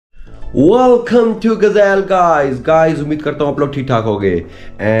Welcome to गज़ैल guys उम्मीद करता हूँ आप लोग ठीक ठाक हो गए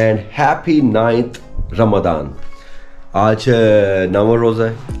एंड हैप्पी 9th रमदान। आज 9वां रोज़ा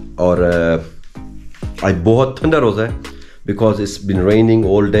है और आज बहुत ठंडा रोज़ा है because it's been raining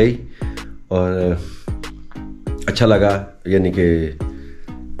all day और अच्छा लगा, यानी कि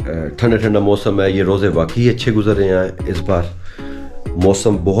ठंडा ठंडा मौसम है। ये रोज़े वाकई अच्छे गुजर रहे हैं, इस बार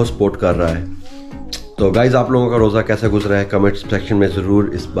मौसम बहुत सपोर्ट कर रहा है। तो गाइज़ आप लोगों का रोज़ा कैसा गुजरा है कमेंट सेक्शन में ज़रूर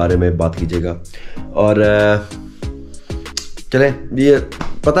इस बारे में बात कीजिएगा। और चलें, ये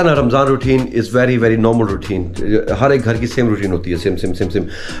पता ना, Ramzan routine is very very normal routine. हर एक घर की सेम रूटीन होती है, सेम।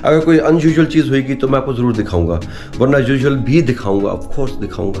 अगर कोई अनयूजुअल चीज़ होगी तो मैं आपको ज़रूर दिखाऊंगा, वरना यूजुअल भी दिखाऊंगा, ऑफ कोर्स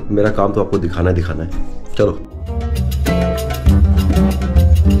दिखाऊंगा। मेरा काम तो आपको दिखाना है। चलो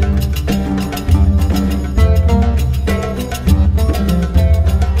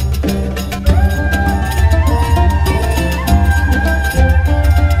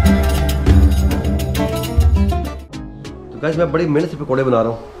गाइस, मैं बड़ी मेहनत से पकौड़े बना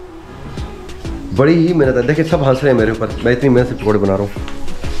रहा हूँ, बड़ी ही मेहनत है। देखिए सब हंस रहे हैं मेरे ऊपर, मैं इतनी मेहनत से पकौड़े बना रहा हूँ।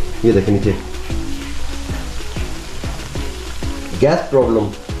 ये देखिए नीचे gas problem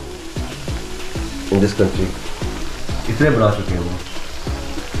in this country, इतने बना चुके हैं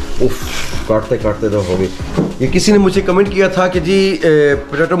वो। उफ, काटते काटते तो हो गई। ये किसी ने मुझे कमेंट किया था कि जी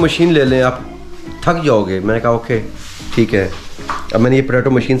पोटैटो मशीन ले लें, आप थक जाओगे। मैंने कहा ओके ठीक है। अब मैंने ये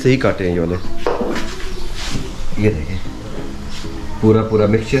पोटैटो मशीन से ही काटे हैं ये वाले। ये देखें पूरा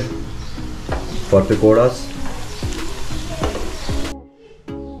मिक्सचर फॉर पकौड़ास।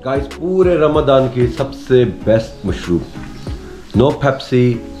 गाइस, पूरे रमजान की सबसे best मशरूब, no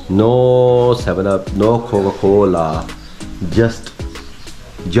Pepsi, no 7 up, no Coca Cola, just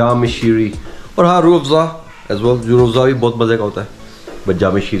जाम शीरी। और हाँ, रूह अफ़ज़ा एज वेल। जो रूह अफ़ज़ा भी बहुत मज़े का होता है, but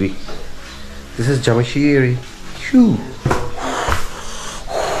jam Shiri, this is jam Shiri.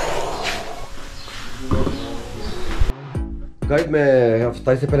 Guys, मैं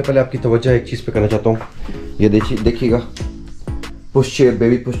अफ्तारी से पहले आपकी तवज्जो एक चीज़ पे करना चाहता हूँ। ये देखिएगा, पुशचेयर,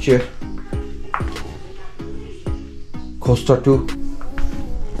 बेबी पुशचेयर, कोस्टा 2।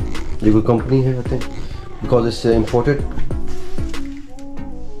 ये कोई कंपनी है कहते हैं, बिकॉज इट्स इम्पोर्टेड।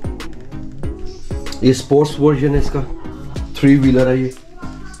 ये स्पोर्ट्स वर्जन है इसका, 3 व्हीलर है ये,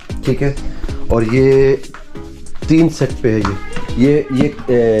 ठीक है। और ये 3 सेट पे है।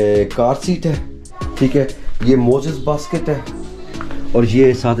 ये कार सीट है, ठीक है। ये मोजेस बास्केट है और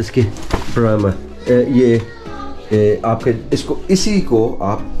ये साथ इसके प्राम है। ये आपके इसी को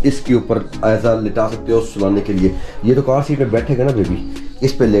आप इसके ऊपर ऐसा लिटा सकते हो सुलाने के लिए। ये तो कार सीट में बैठेगा ना बेबी,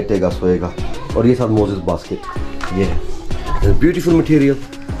 इस पे लेटेगा, सोएगा। और ये साथ मोजेस बास्केट, ये है ब्यूटीफुल मटेरियल,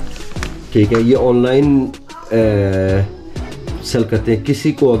 ठीक है। ये ऑनलाइन सेल करते हैं।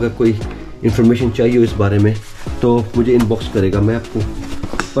 किसी को अगर कोई इंफॉर्मेशन चाहिए हो इस बारे में तो मुझे इनबॉक्स करेगा, मैं आपको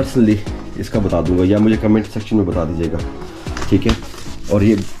पर्सनली इसका बता दूंगा, या मुझे कमेंट सेक्शन में बता दीजिएगा, ठीक है। और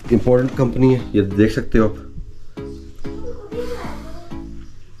ये इम्पोर्टेंट कंपनी है, ये देख सकते हो आप।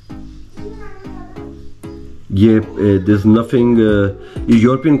 ये दिस नथिंग, ये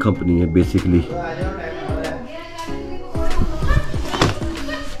यूरोपियन कंपनी है बेसिकली।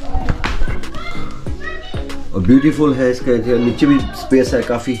 और ब्यूटीफुल है, इसका नीचे भी स्पेस है,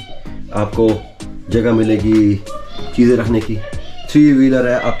 काफ़ी आपको जगह मिलेगी चीज़ें रखने की। 3 व्हीलर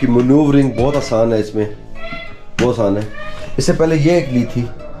है, आपकी मनूवरिंग बहुत आसान है इसमें, बहुत आसान है। इससे पहले ये एक ली थी,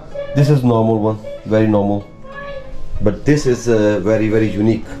 this is normal one, very normal, but this is very very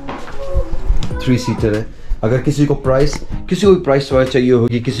unique. 3 seater है। अगर किसी को भी प्राइस चाहिए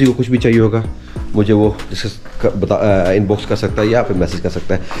होगी, किसी को कुछ भी चाहिए होगा, मुझे वो इनबॉक्स कर सकता है या फिर मैसेज कर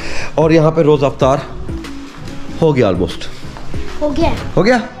सकता है। और यहाँ पे रोज़ा अफ्तार हो गया, ऑलमोस्ट हो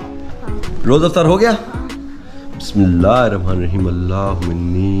गया रोज़ा अफ्तार हो गया। बिस्मिल्लाहिर्रहमानिर्रहीम,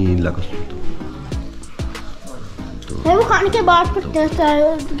 अल्लाहुम्मा लकस्तु। वो खाने के बाद पढ़ते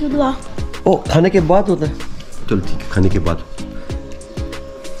हैं दुआ। ओ, खाने के बाद होता है, चलो ठीक है, खाने के बाद।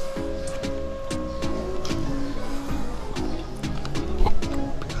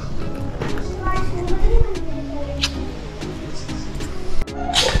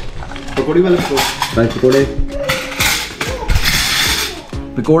 पकौड़ी वाले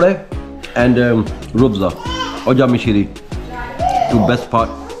पकौड़े एंड रूह अफ़ज़ा और जाम शीरी, 2 best part,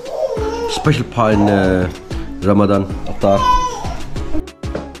 special part in Ramadan aftar.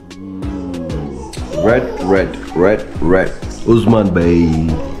 Red. Usman Bey.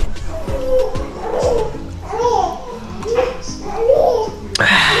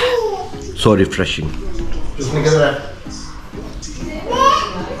 So refreshing.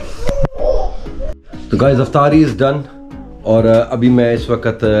 तो गाइस, अफ्तारी इज डन। और अभी मैं इस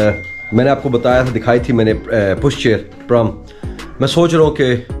वक्त मैंने आपको बताया था, दिखाई थी मैंने पुशचेयर प्राम। मैं सोच रहा हूँ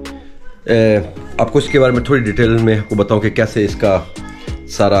कि आपको इसके बारे में थोड़ी डिटेल में आपको बताऊं कि कैसे इसका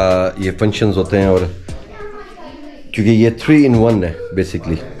सारा ये फंक्शंस होते हैं, और क्योंकि ये 3 in 1 है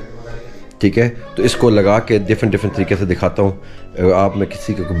बेसिकली, ठीक है। तो इसको लगा के डिफरेंट तरीके से दिखाता हूँ। आप में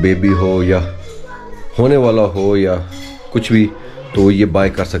किसी का बेबी हो या होने वाला हो या कुछ भी, तो ये बाय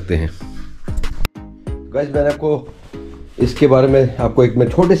कर सकते हैं। गाइस, मैंने आपको इसके बारे में आपको एक मैं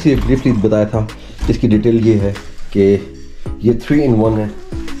छोटी सी ब्रीफली बताया था। इसकी डिटेल ये है कि ये 3 in 1 है।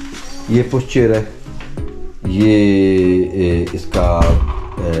 ये पुश चेयर है, ये इसका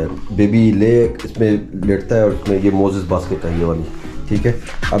बेबी इसमें लेटता है, और इसमें ये मोजेस बास्केट है ये वाली, ठीक है।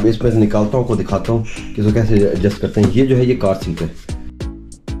 अब इसमें निकालता हूँ, को दिखाता हूँ कि इसको कैसे एडजस्ट करते हैं। ये जो है ये कार सीट है,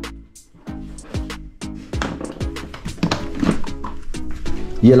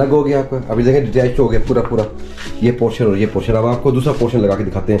 ये अलग हो गया आपका। अभी देखें डिटैच हो गया पूरा ये पोर्शन और ये पोर्शन। अब आपको दूसरा पोर्शन लगा के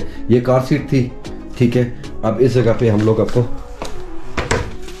दिखाते हैं। ये कार सीट थी, ठीक है। अब इस जगह पे हम लोग आपको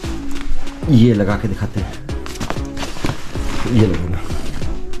ये लगा के दिखाते हैं। ये लगाना,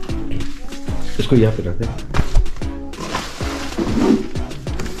 इसको यहाँ पे रखते हैं।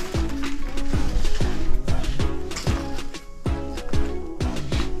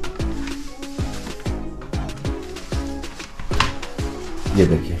 ये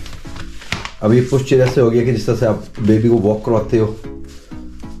देखिए, अब ये पुश चेयर ऐसे हो गया कि जिस तरह से आप बेबी को वॉक करवाते हो,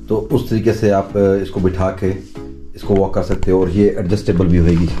 तो उस तरीके से आप इसको बिठा के इसको वॉक कर सकते हो, और ये एडजस्टेबल भी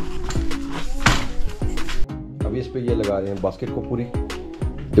होगी। अब इस पे ये लगा रहे हैं बास्केट को पूरी,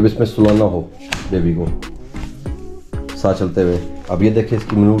 जब इसमें सुलाना हो बेबी को साथ चलते हुए। अब ये देखें,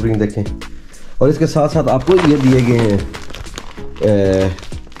 इसकी मैनूवरिंग देखें, और इसके साथ साथ आपको ये दिए गए हैं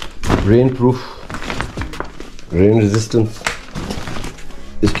रेन प्रूफ, रेन रेजिस्टेंस।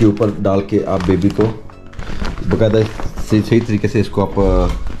 इसके ऊपर डाल के आप बेबी को बाकायदा सही तरीके से इसको आप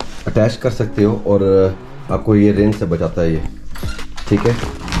अटैच कर सकते हो, और आपको ये रेन से बचाता है ये, ठीक है।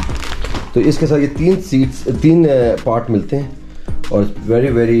 तो इसके साथ ये 3 पार्ट मिलते हैं, और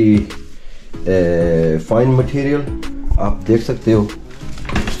वेरी फाइन मटेरियल आप देख सकते हो।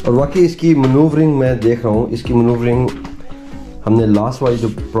 और वाकई इसकी मैनूवरिंग मैं देख रहा हूँ, इसकी मैनूवरिंग हमने लास्ट वाली जो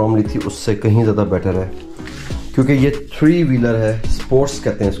प्रॉम ली थी उससे कहीं ज़्यादा बेटर है, क्योंकि ये 3 व्हीलर है, स्पोर्ट्स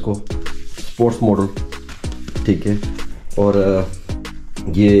कहते हैं इसको, स्पोर्ट्स मॉडल, ठीक है। और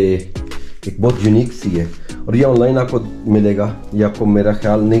ये एक बहुत यूनिक सी है, और ये ऑनलाइन आपको मिलेगा। ये आपको मेरा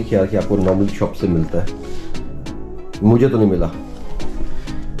ख्याल नहीं किया कि आपको नॉर्मल शॉप से मिलता है, मुझे तो नहीं मिला।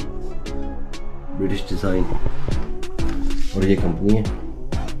 ब्रिटिश डिज़ाइन, और ये कंपनी है।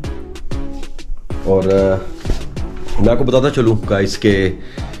 और मैं आपको बताता चलूँ गाइस के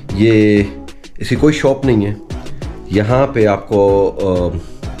ये इसकी कोई शॉप नहीं है। यहाँ पे आपको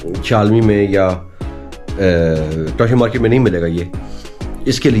शालमी में या टॉशी मार्केट में नहीं मिलेगा ये।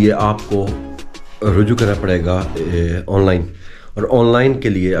 इसके लिए आपको रुजू करना पड़ेगा ऑनलाइन, और ऑनलाइन के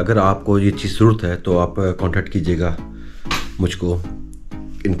लिए अगर आपको ये चीज़ ज़रूरत है तो आप कांटेक्ट कीजिएगा मुझको,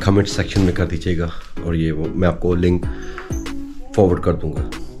 इन कमेंट सेक्शन में कर दीजिएगा, और ये वो मैं आपको लिंक फॉरवर्ड कर दूंगा।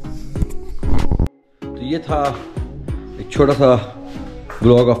 तो ये था एक छोटा सा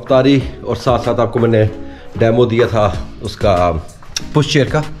व्लॉग अफ्तारी, और साथ साथ आपको मैंने डेमो दिया था उसका पुश चेयर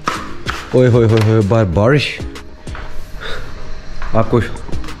का। ओए होए बारिश आपको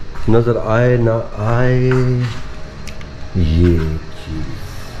नज़र आए ना आए ये चीज़,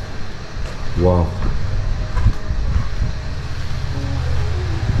 वाह,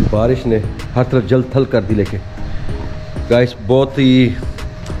 बारिश ने हर तरफ जल थल कर दी। लेके गाइस, बहुत ही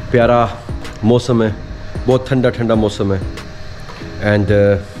प्यारा मौसम है, बहुत ठंडा मौसम है, एंड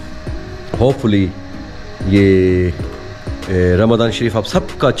होपफुली ये रमज़ान शरीफ आप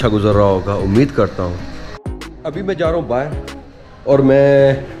सबका अच्छा गुजर रहा होगा, उम्मीद करता हूँ। अभी मैं जा रहा हूँ बाहर, और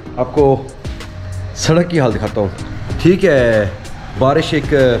मैं आपको सड़क की हाल दिखाता हूँ। ठीक है, बारिश एक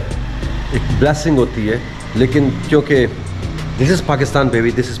ब्लेसिंग होती है, लेकिन क्योंकि this is Pakistan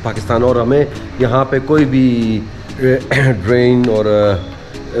baby, this is Pakistan, और हमें यहाँ पे कोई भी ड्रेन और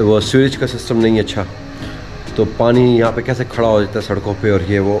वो सीवेज का सिस्टम नहीं है अच्छा, तो पानी यहाँ पे कैसे खड़ा हो जाता है सड़कों पे, और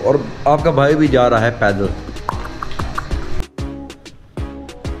ये वो। और आपका भाई भी जा रहा है पैदल,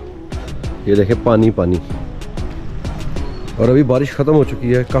 ये देखें पानी, और अभी बारिश ख़त्म हो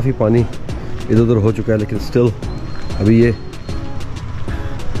चुकी है, काफ़ी पानी इधर उधर हो चुका है, लेकिन स्टिल अभी ये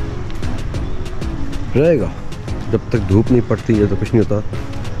रहेगा जब तक धूप नहीं पड़ती है, तो कुछ नहीं होता,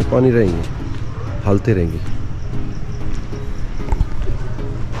 तो पानी रहेंगे, हालते रहेंगे।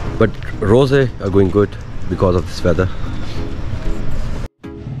 But rose are going good because of this weather.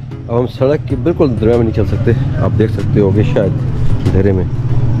 अब हम सड़क के बिल्कुल दरमियान में नहीं चल सकते, आप देख सकते होगे शायद अंधेरे में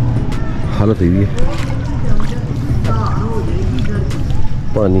हालत हुई है।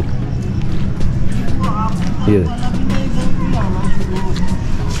 पानी ये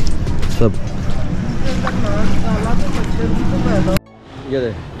सब ये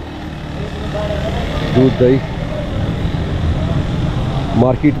दे दूध दही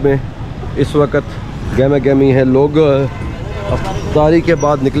मार्केट में इस वक्त गहमा गहमी है, लोग अफ्तारी के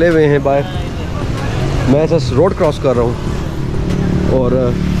बाद निकले हुए हैं बाहर। मैं ऐसा रोड क्रॉस कर रहा हूँ और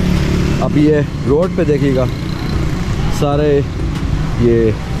अब ये रोड पे देखिएगा सारे ये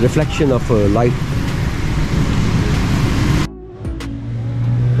रिफ्लेक्शन ऑफ लाइट।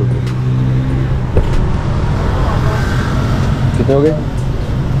 कितने हो गए?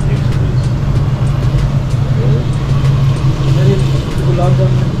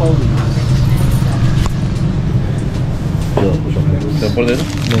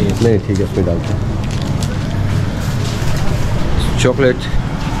 नहीं ठीक है, इसमें डालते हैं चॉकलेट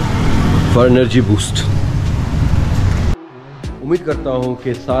फॉर एनर्जी बूस्ट। उम्मीद करता हूँ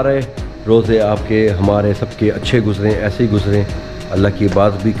कि सारे रोज़े आपके हमारे सबके अच्छे गुजरें, ऐसे ही गुजरें, अल्लाह की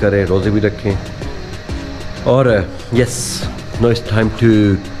इबादत भी करें, रोज़े भी रखें। और yes no it's time to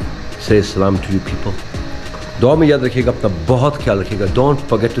से सलाम टू यू पीपल। दुआ में याद रखिएगा, अपना बहुत ख्याल रखिएगा। Don't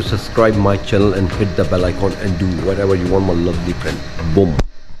forget to subscribe my channel and hit the bell icon and do whatever you want my lovely friend. Boom.